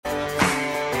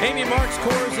Amy Marks,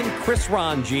 Kors, and Chris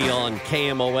Ranji on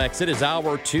KMOX. It is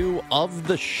hour 2 of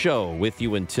the show with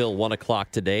you until 1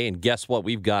 o'clock today. And guess what?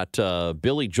 We've got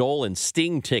Billy Joel and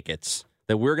Sting tickets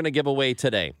that we're going to give away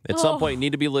today. At some point, you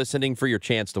need to be listening for your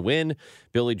chance to win.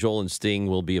 Billy Joel and Sting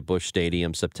will be at Busch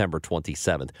Stadium September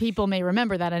 27th. People may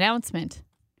remember that announcement.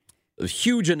 A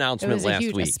huge announcement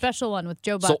last week. A special one with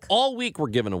Joe Buck. So all week we're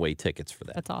giving away tickets for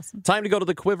that. That's awesome. Time to go to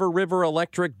the Quiver River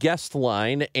Electric guest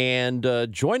line. And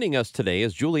joining us today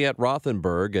is Juliet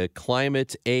Rothenberg, a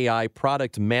climate AI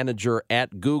product manager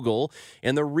at Google.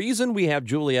 And the reason we have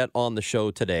Juliet on the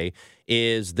show today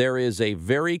is there is a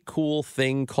very cool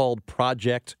thing called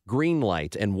Project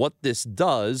Greenlight. And what this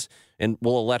does, and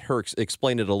we'll let her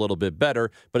explain it a little bit better,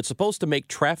 but it's supposed to make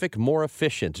traffic more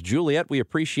efficient. Juliet, we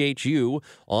appreciate you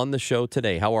on the show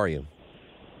today. How are you?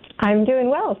 I'm doing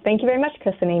well. Thank you very much,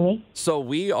 Chris and Amy. So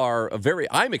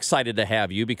I'm excited to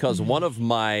have you because one of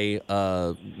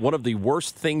the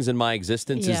worst things in my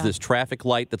existence is this traffic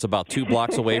light that's about 2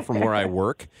 blocks away from where I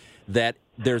work, that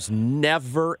there's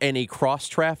never any cross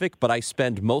traffic, but I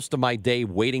spend most of my day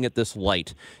waiting at this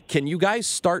light. Can you guys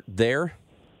start there?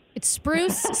 It's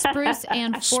Spruce,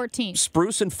 and 14th.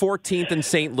 Spruce and 14th in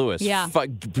St. Louis. Yeah.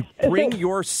 Bring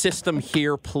your system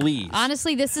here, please.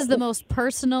 Honestly, this is the most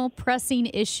personal, pressing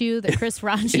issue that Chris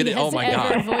Ranji has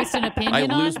ever voiced an opinion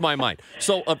on. I lose my mind.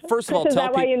 So, first of all, is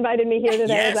that why you invited me here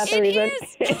today? Yes. Is that the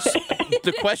reason?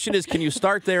 The question is, can you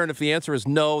start there? And if the answer is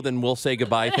no, then we'll say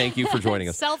goodbye. Thank you for joining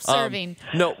us. Self-serving.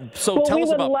 No. So tell us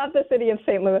about. We would love the city of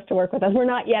St. Louis to work with us. We're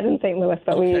not yet in St. Louis,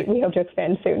 but we hope to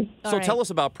expand soon. So tell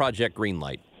us about Project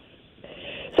Greenlight.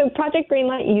 So Project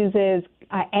Greenlight uses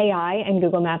AI and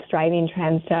Google Maps driving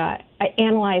trends to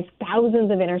analyze thousands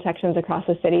of intersections across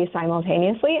the city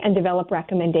simultaneously and develop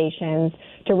recommendations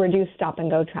to reduce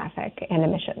stop-and-go traffic and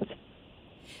emissions.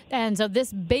 And so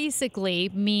this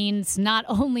basically means not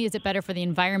only is it better for the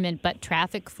environment, but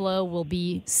traffic flow will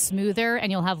be smoother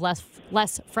and you'll have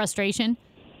less frustration.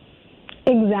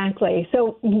 Exactly.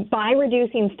 So by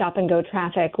reducing stop-and-go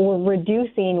traffic, we're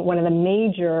reducing one of the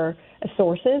major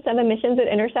sources of emissions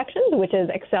at intersections, which is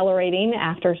accelerating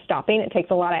after stopping. It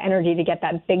takes a lot of energy to get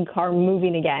that big car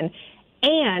moving again.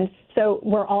 And so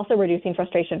we're also reducing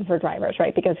frustration for drivers,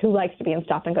 right? Because who likes to be in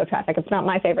stop-and-go traffic? It's not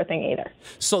my favorite thing either.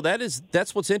 So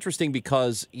that's what's interesting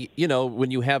because,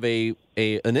 when you have an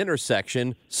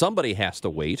intersection, somebody has to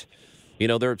wait.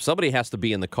 Somebody has to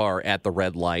be in the car at the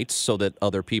red lights so that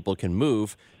other people can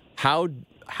move. How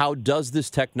does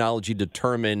this technology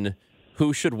determine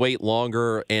who should wait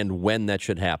longer and when that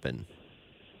should happen?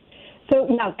 So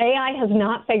now AI has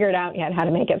not figured out yet how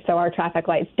to make it so our traffic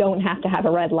lights don't have to have a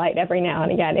red light every now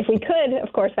and again. If we could,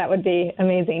 of course, that would be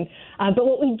amazing. But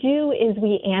what we do is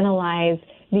we analyze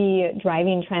the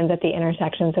driving trends at the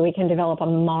intersection so we can develop a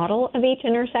model of each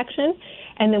intersection,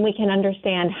 and then we can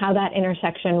understand how that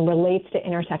intersection relates to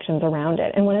intersections around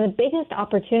it. And one of the biggest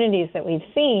opportunities that we've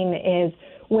seen is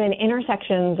when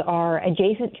intersections are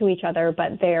adjacent to each other,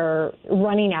 but they're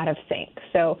running out of sync.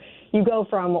 So you go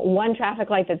from one traffic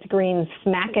light that's green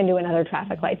smack into another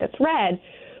traffic light that's red,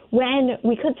 when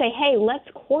we could say, hey, let's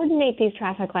coordinate these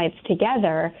traffic lights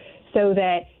together so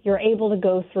that you're able to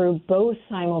go through both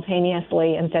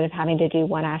simultaneously instead of having to do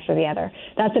one after the other.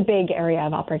 That's a big area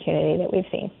of opportunity that we've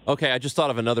seen. Okay, I just thought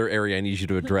of another area I need you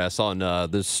to address. On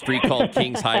this street called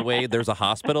Kings Highway, there's a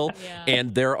hospital,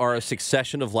 and there are a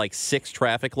succession of 6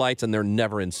 traffic lights, and they're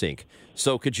never in sync.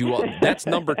 So could you, that's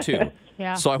number 2.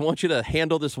 Yeah. So I want you to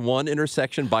handle this one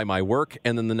intersection by my work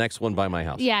and then the next one by my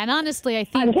house. Yeah, and honestly, I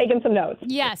think... I'm taking some notes.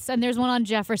 Yes, and there's one on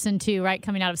Jefferson, too, right,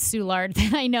 coming out of Soulard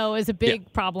that I know is a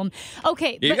big problem.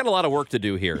 Okay. Yeah, you got a lot of work to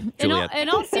do here, Juliet. In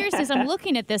all seriousness, I'm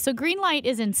looking at this. So Greenlight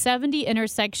is in 70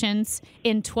 intersections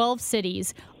in 12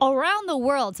 cities around the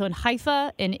world. So in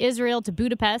Haifa, in Israel, to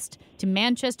Budapest, to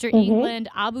Manchester, England,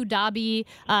 Abu Dhabi,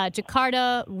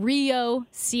 Jakarta, Rio,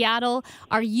 Seattle.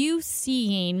 Are you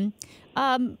seeing...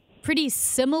 pretty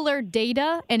similar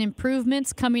data and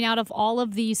improvements coming out of all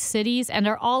of these cities? And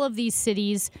are all of these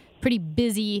cities pretty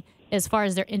busy as far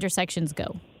as their intersections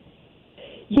go?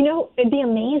 The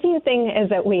amazing thing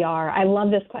is that we are. I love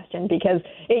this question because,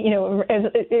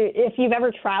 if you've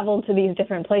ever traveled to these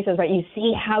different places, right, you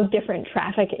see how different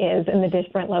traffic is in the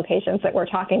different locations that we're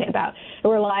talking about.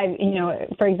 We're live,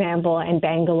 for example, in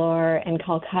Bangalore and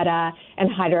Calcutta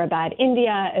and Hyderabad,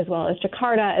 India, as well as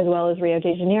Jakarta, as well as Rio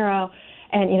de Janeiro.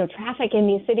 And, traffic in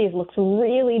these cities looks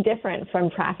really different from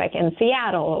traffic in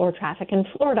Seattle or traffic in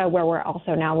Florida, where we're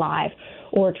also now live,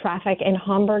 or traffic in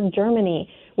Hamburg, Germany,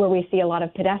 where we see a lot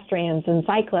of pedestrians and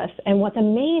cyclists. And what's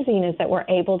amazing is that we're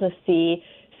able to see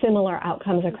similar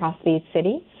outcomes across these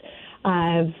cities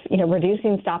of,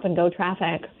 reducing stop-and-go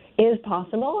traffic is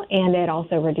possible, and it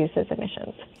also reduces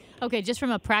emissions. Okay, just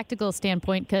from a practical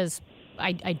standpoint, because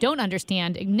I don't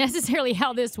understand necessarily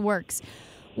how this works.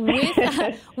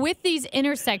 With these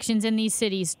intersections in these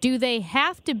cities, do they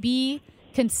have to be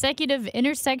consecutive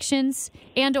intersections,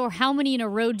 and or how many in a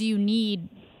row do you need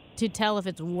to tell if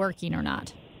it's working or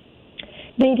not?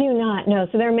 They do not, no.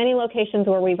 So there are many locations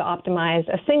where we've optimized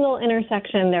a single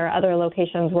intersection. There are other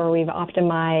locations where we've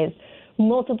optimized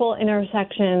multiple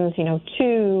intersections,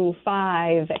 2,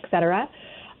 5, et cetera.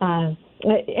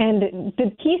 And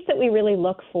the piece that we really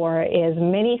look for is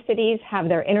many cities have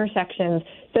their intersections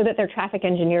so that their traffic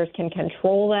engineers can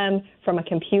control them from a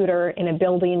computer in a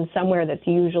building somewhere that's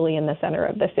usually in the center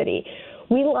of the city.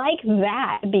 We like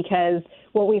that because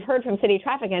what we've heard from city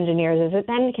traffic engineers is it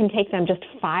then can take them just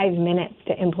 5 minutes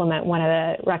to implement one of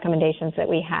the recommendations that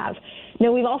we have.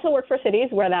 Now, we've also worked for cities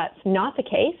where that's not the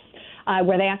case.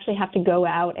 Where they actually have to go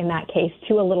out, in that case,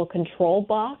 to a little control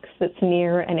box that's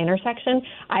near an intersection.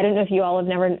 I don't know if you all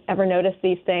have ever noticed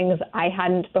these things. I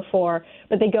hadn't before,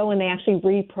 but they go and they actually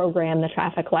reprogram the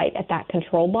traffic light at that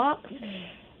control box.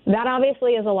 That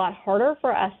obviously is a lot harder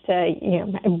for us to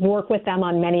work with them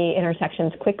on many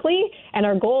intersections quickly. And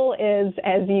our goal is,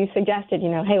 as you suggested,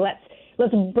 hey, let's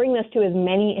bring this to as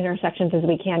many intersections as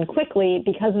we can quickly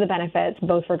because of the benefits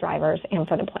both for drivers and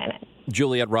for the planet.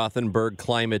 Juliet Rothenberg,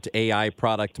 Climate AI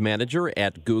Product Manager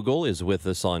at Google, is with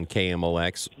us on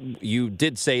KMOX. You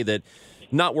did say that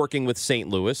not working with St.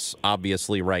 Louis,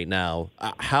 obviously, right now.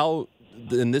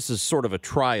 And this is sort of a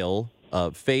trial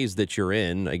phase that you're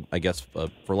in, I guess,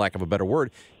 for lack of a better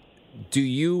word. Do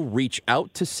you reach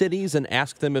out to cities and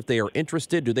ask them if they are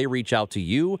interested? Do they reach out to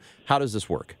you? How does this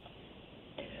work?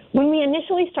 When we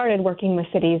initially started working with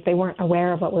cities, they weren't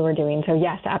aware of what we were doing. So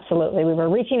yes, absolutely. We were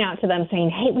reaching out to them saying,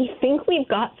 hey, we think we've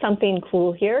got something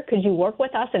cool here. Could you work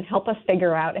with us and help us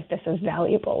figure out if this is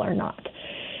valuable or not?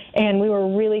 And we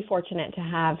were really fortunate to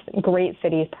have great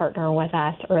cities partner with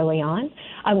us early on.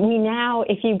 We now,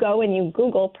 if you go and you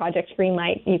Google Project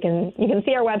Greenlight, you can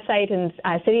see our website, and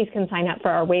cities can sign up for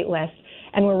our wait list.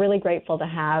 And we're really grateful to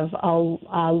have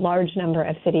a large number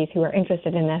of cities who are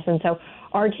interested in this. And so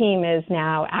our team is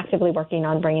now actively working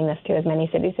on bringing this to as many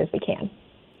cities as we can.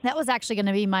 That was actually going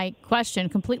to be my question,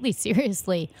 completely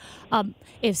seriously.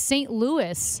 If St.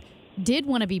 Louis did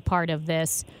want to be part of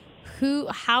this,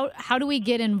 how do we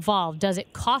get involved? Does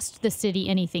it cost the city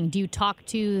anything? Do you talk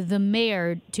to the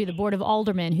mayor, to the board of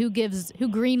aldermen? Who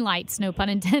green lights, no pun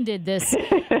intended, this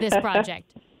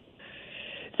project?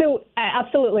 So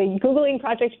absolutely, Googling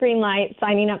Project Greenlight,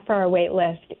 signing up for our wait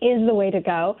list is the way to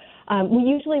go. We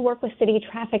usually work with city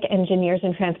traffic engineers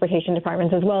and transportation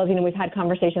departments as well as, we've had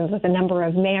conversations with a number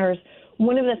of mayors.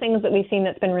 One of the things that we've seen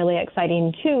that's been really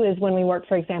exciting, too, is when we work,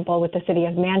 for example, with the city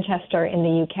of Manchester in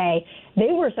the UK,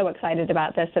 they were so excited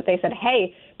about this that they said,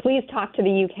 hey, please talk to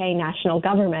the UK national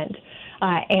government.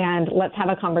 And let's have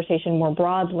a conversation more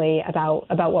broadly about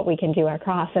what we can do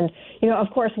across. And, of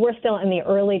course, we're still in the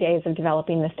early days of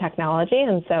developing this technology,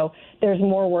 and so there's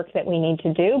more work that we need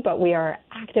to do, but we are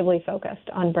actively focused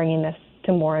on bringing this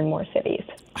to more and more cities.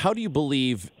 How do you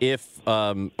believe if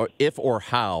or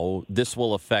how this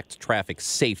will affect traffic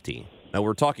safety? Now,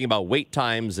 we're talking about wait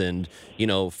times and,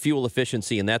 fuel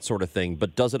efficiency and that sort of thing,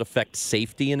 but does it affect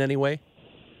safety in any way?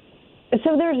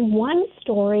 So there's one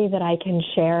story that I can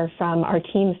share from our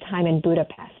team's time in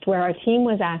Budapest, where our team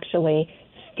was actually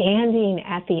standing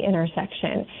at the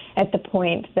intersection at the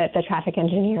point that the traffic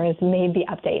engineers made the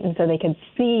update, and so they could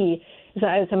see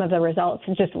some of the results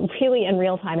just really in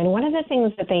real time. And one of the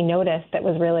things that they noticed that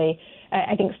was really,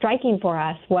 I think, striking for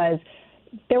us was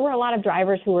there were a lot of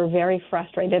drivers who were very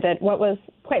frustrated at what was,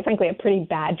 quite frankly, a pretty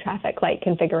bad traffic light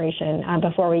configuration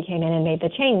before we came in and made the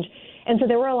change. And so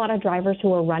there were a lot of drivers who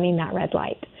were running that red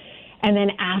light. And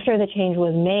then after the change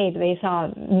was made, they saw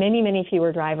many, many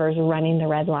fewer drivers running the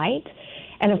red light.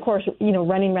 And of course,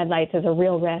 running red lights is a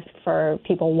real risk for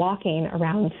people walking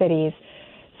around cities.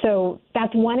 So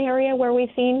that's one area where we've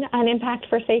seen an impact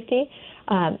for safety.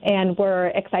 And we're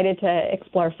excited to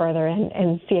explore further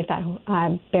and see if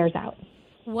that bears out.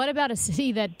 What about a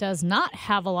city that does not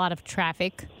have a lot of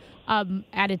traffic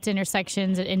at its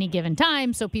intersections at any given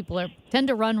time? So people tend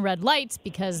to run red lights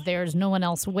because there's no one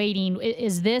else waiting.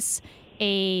 Is this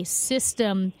a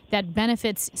system that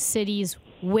benefits cities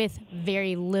with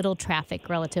very little traffic,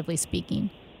 relatively speaking?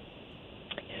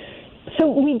 So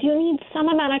we do need some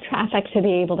amount of traffic to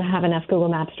be able to have enough Google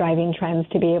Maps driving trends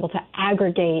to be able to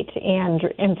aggregate and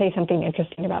say something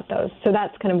interesting about those. So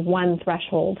that's kind of one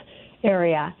threshold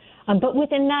area. But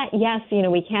within that, yes,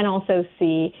 we can also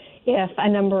see if a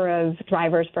number of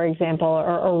drivers, for example,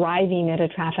 are arriving at a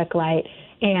traffic light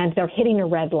and they're hitting a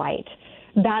red light.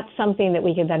 that's something that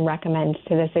we could then recommend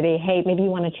to the city. Hey, maybe you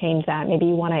want to change that. Maybe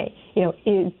you want to,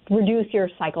 reduce your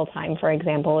cycle time, for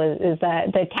example, is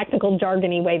the technical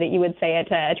jargony way that you would say it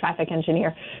to a traffic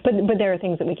engineer. But there are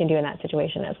things that we can do in that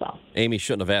situation as well. Amy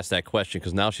shouldn't have asked that question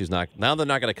because now they're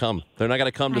not going to come. They're not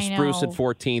going to come to Spruce at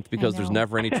 14th because there's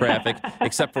never any traffic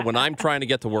except for when I'm trying to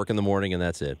get to work in the morning, and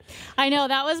that's it. I know.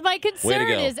 That was my concern. Way to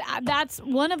go. Is that's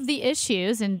one of the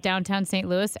issues in downtown St.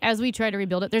 Louis as we try to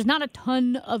rebuild it. There's not a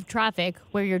ton of traffic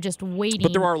where you're just waiting.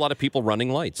 But there are a lot of people running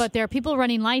lights. But there are people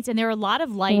running lights, and there are a lot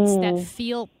of lights that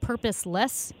feel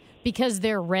purposeless because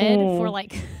they're red for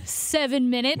like 7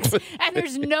 minutes, and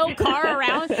there's no car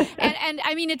around. And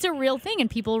I mean, it's a real thing, and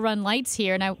people run lights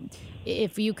here. And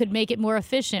if you could make it more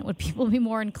efficient, would people be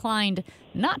more inclined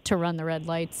not to run the red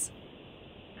lights?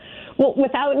 Well,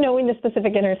 without knowing the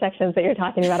specific intersections that you're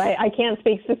talking about, I can't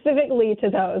speak specifically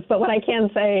to those. But what I can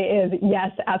say is,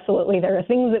 yes, absolutely, there are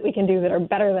things that we can do that are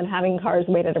better than having cars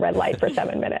wait at a red light for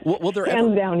 7 minutes.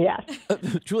 Hands down, yes.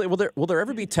 Julie, will there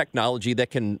ever be technology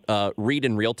that can read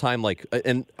in real time?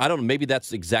 And I don't know, maybe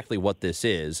that's exactly what this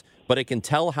is, but it can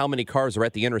tell how many cars are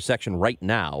at the intersection right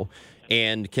now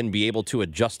and can be able to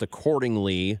adjust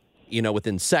accordingly,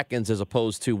 within seconds, as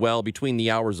opposed to, between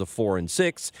the hours of 4 and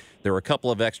 6, there are a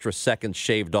couple of extra seconds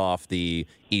shaved off the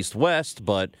east-west,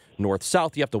 but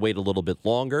north-south, you have to wait a little bit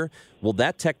longer. Will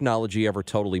that technology ever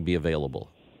totally be available?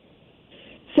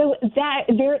 So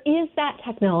there is that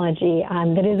technology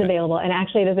that is available, and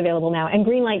actually it is available now, and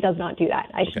Greenlight does not do that.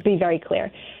 I should be very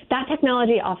clear. That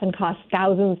technology often costs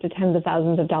thousands to tens of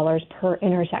thousands of dollars per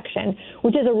intersection,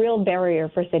 which is a real barrier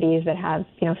for cities that have,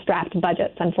 strapped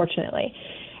budgets, unfortunately.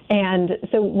 And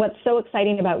so what's so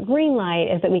exciting about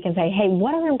Greenlight is that we can say, hey,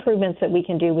 what are improvements that we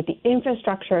can do with the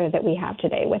infrastructure that we have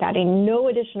today with adding no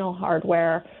additional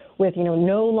hardware, with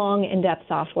no long in-depth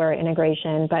software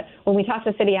integration. But when we talk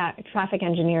to city traffic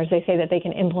engineers, they say that they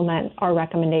can implement our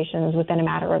recommendations within a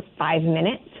matter of 5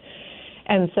 minutes.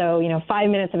 And so, 5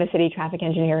 minutes of a city traffic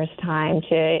engineer's time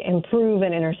to improve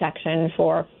an intersection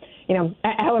for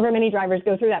however many drivers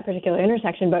go through that particular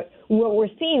intersection. But what we're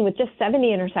seeing with just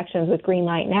 70 intersections with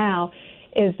Greenlight now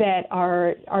is that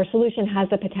our solution has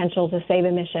the potential to save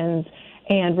emissions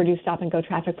and reduce stop-and-go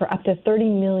traffic for up to 30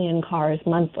 million cars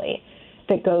monthly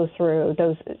that go through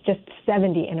those just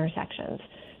 70 intersections.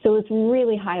 So it's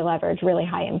really high leverage, really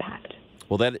high impact.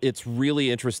 Well, it's really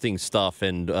interesting stuff,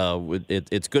 and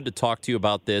it's good to talk to you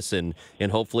about this, and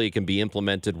hopefully it can be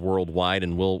implemented worldwide,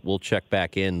 and we'll check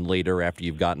back in later after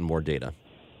you've gotten more data.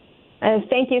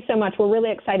 Thank you so much. We're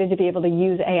really excited to be able to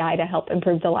use AI to help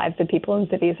improve the lives of people in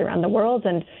cities around the world,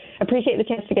 and appreciate the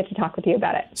chance to get to talk with you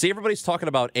about it. See, everybody's talking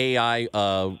about AI,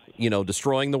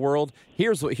 destroying the world.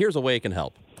 Here's a way it can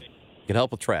help. It can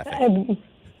help with traffic.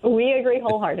 We agree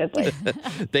wholeheartedly.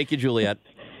 Thank you, Juliet.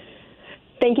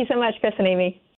 Thank you so much, Chris and Amy.